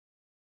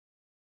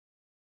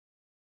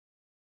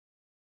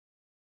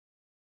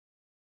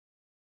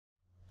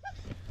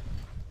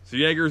So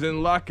Jaeger's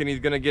in luck, and he's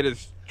gonna get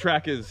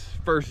his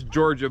first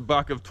Georgia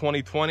buck of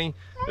 2020.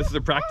 This is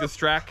a practice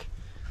track.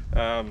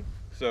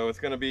 So it's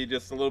gonna be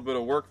just a little bit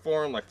of work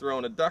for him, like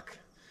throwing a duck.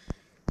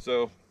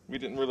 So we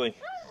didn't really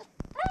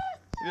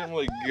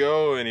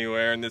go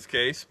anywhere in this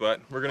case,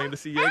 but we're gonna get to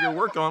see Jaeger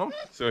work on him.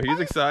 So he's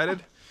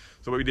excited.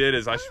 So what we did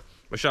is I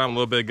shot him a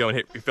little bit ago,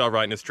 and he fell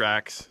right in his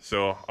tracks.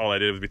 So all I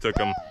did was we took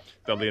him,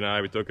 Dudley and I,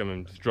 we took him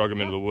and just drug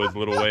him into the woods a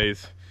little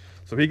ways.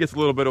 So he gets a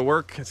little bit of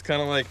work. It's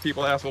kind of like,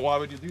 people ask, well, why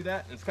would you do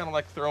that? And it's kind of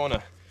like throwing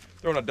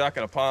a duck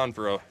in a pond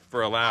for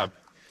a lab.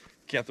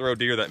 Can't throw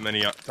deer that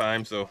many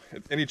times, so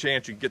if any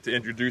chance you get to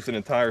introduce an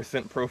entire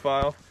scent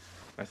profile,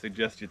 I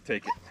suggest you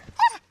take it.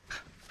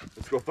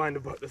 Let's go find a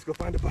buck. Let's go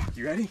find a buck.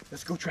 You ready?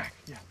 Let's go track.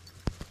 Yeah.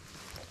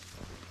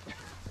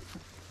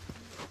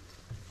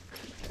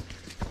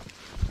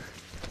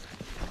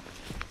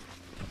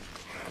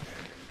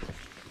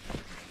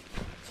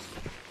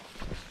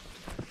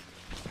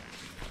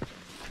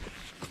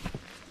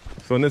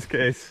 So in this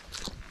case,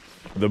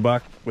 the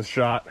buck was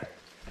shot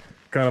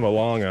kind of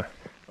along a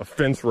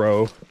fence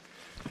row,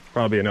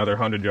 probably another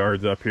 100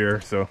 yards up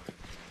here. So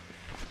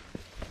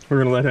we're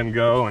gonna let him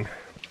go, and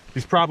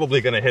he's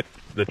probably gonna hit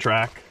the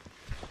track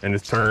and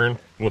just turn.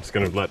 We're just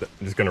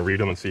gonna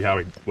read him and see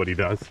what he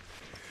does.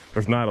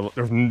 There's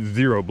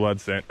zero blood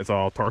scent. It's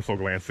all tarsal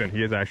gland scent.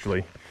 He is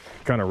actually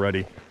kind of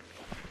ready,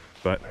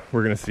 but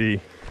we're gonna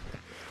see.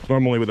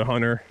 Normally with a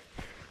hunter,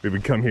 we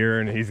would come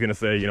here and he's gonna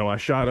say, you know, I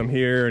shot him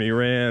here and he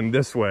ran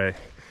this way.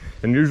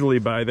 And usually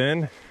by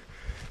then,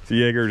 so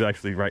Jaeger's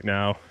actually right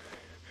now,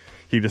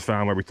 he just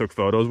found where we took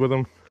photos with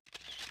him.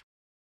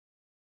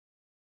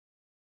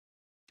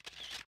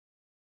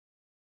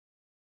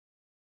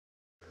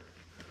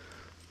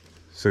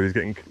 So he's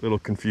getting a little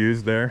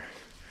confused there,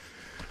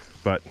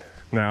 but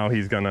now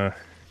he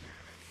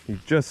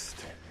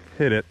just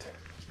hit it.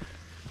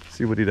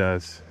 See what he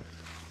does.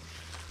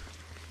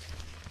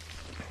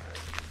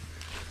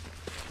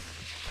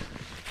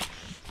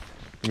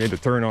 He made the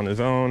turn on his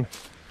own.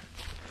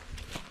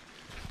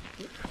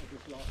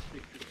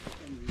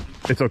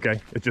 It's okay,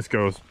 it just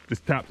goes.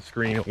 Just tap the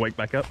screen, it'll wake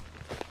back up.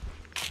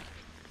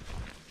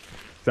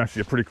 It's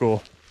actually a pretty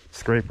cool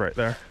scrape right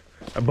there.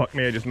 A buck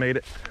may have just made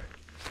it.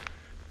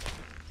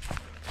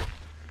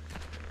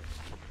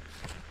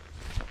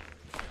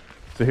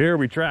 So here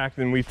we tracked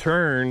and we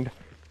turned.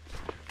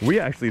 We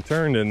actually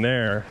turned in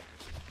there.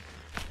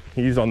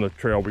 He's on the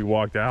trail we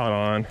walked out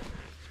on.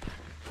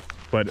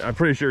 But I'm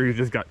pretty sure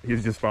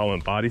he's just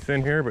following body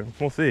scent here, but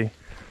we'll see.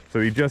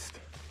 So he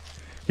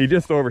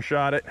just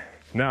overshot it.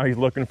 Now he's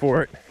looking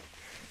for it.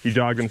 He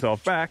jogged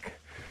himself back,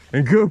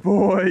 and good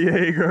boy,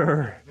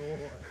 Jaeger.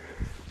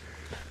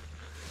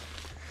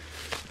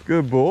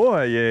 Good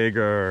boy,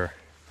 Jaeger.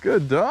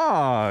 Good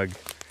dog.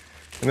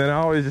 And then I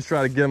always just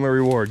try to give him a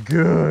reward.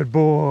 Good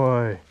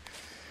boy.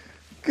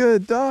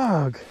 Good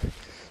dog.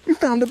 You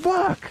found a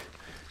buck.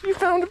 You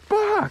found a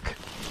buck.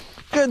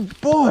 Good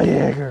boy,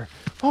 Jaeger.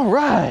 All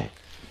right.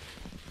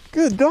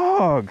 Good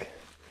dog.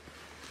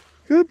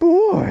 Good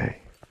boy.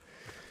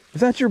 Is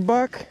that your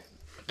buck?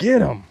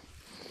 Get him.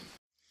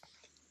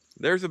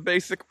 There's a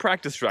basic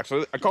practice track.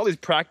 So I call these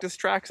practice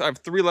tracks. I have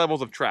 3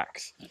 levels of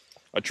tracks.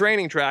 A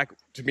training track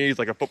to me is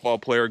like a football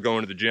player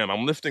going to the gym.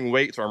 I'm lifting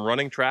weights or I'm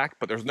running track,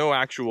 but there's no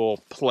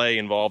actual play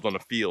involved on the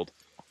field.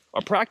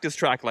 A practice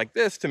track like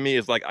this to me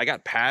is like I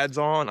got pads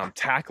on, I'm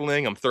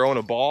tackling, I'm throwing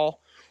a ball,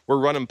 we're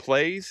running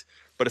plays,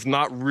 but it's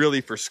not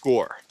really for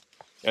score.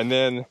 And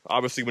then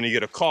obviously when you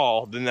get a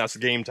call, then that's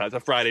game time. It's a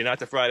Friday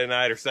night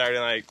or Saturday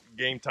night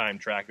game time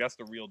track. That's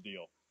the real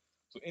deal.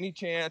 So any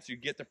chance you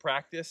get to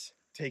practice,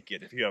 take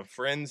it. If you have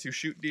friends who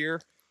shoot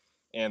deer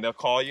and they'll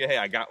call you, hey,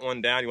 I got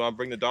one down, you want to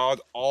bring the dog?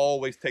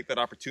 Always take that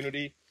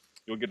opportunity.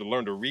 You'll get to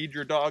learn to read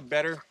your dog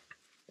better,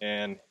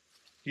 and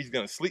he's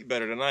going to sleep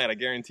better tonight. I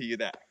guarantee you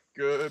that.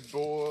 Good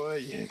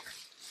boy. Yeah.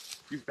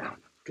 You found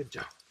him. Good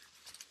job.